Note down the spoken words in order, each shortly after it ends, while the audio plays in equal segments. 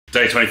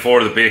Day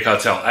 24 of the Beer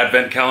Cartel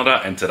Advent Calendar,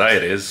 and today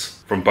it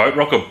is from Boat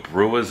Rocker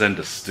Brewers and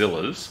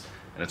Distillers,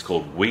 and it's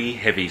called Wee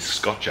Heavy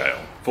Scotch Ale.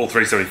 Full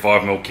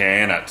 375ml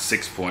can at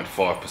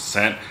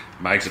 6.5%,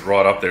 makes it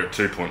right up there at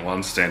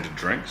 2.1 standard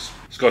drinks.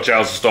 Scotch ale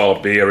is a style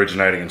of beer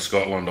originating in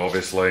Scotland,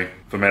 obviously.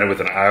 Fermented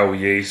with an ale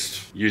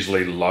yeast,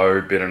 usually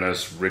low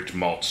bitterness, rich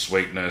malt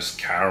sweetness,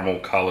 caramel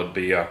coloured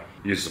beer.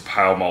 Uses a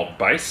pale malt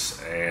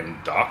base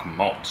and dark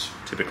malt,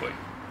 typically.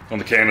 On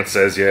the can it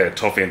says,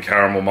 toffee and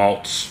caramel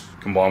malts,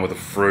 combined with a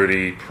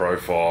fruity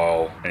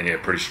profile, and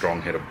pretty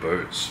strong head of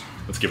booze.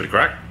 Let's give it a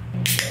crack.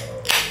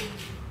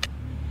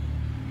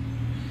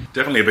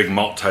 Definitely a big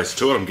malt taste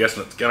to it. I'm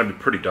guessing it's going to be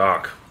pretty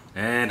dark.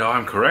 And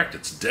I'm correct,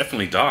 it's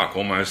definitely dark,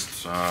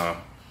 almost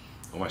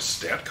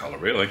stout colour,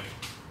 really.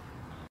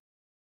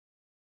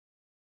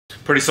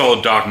 Pretty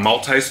solid dark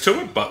malt taste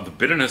to it, but the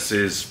bitterness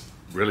is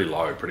really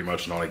low, pretty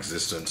much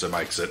non-existent, so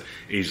makes it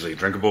easily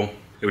drinkable.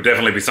 It would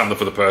definitely be something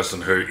for the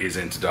person who is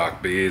into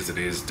dark beers. It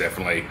is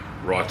definitely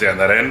right down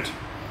that end.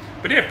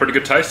 But yeah, pretty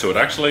good taste to it,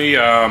 actually.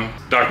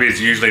 Dark beer is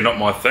usually not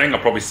my thing.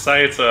 I'll probably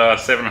say it's a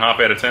 7.5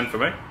 out of 10 for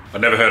me. I've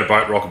never heard of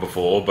Boat Rocker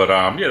before, but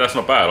yeah, that's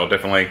not bad. I'll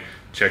definitely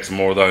check some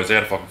more of those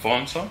out if I can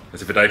find some.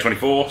 That's it for day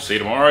 24. See you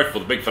tomorrow for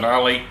the big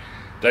finale.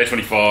 Day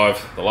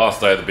 25, the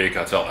last day of the Beer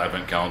Cartel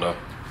Advent Calendar.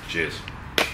 Cheers.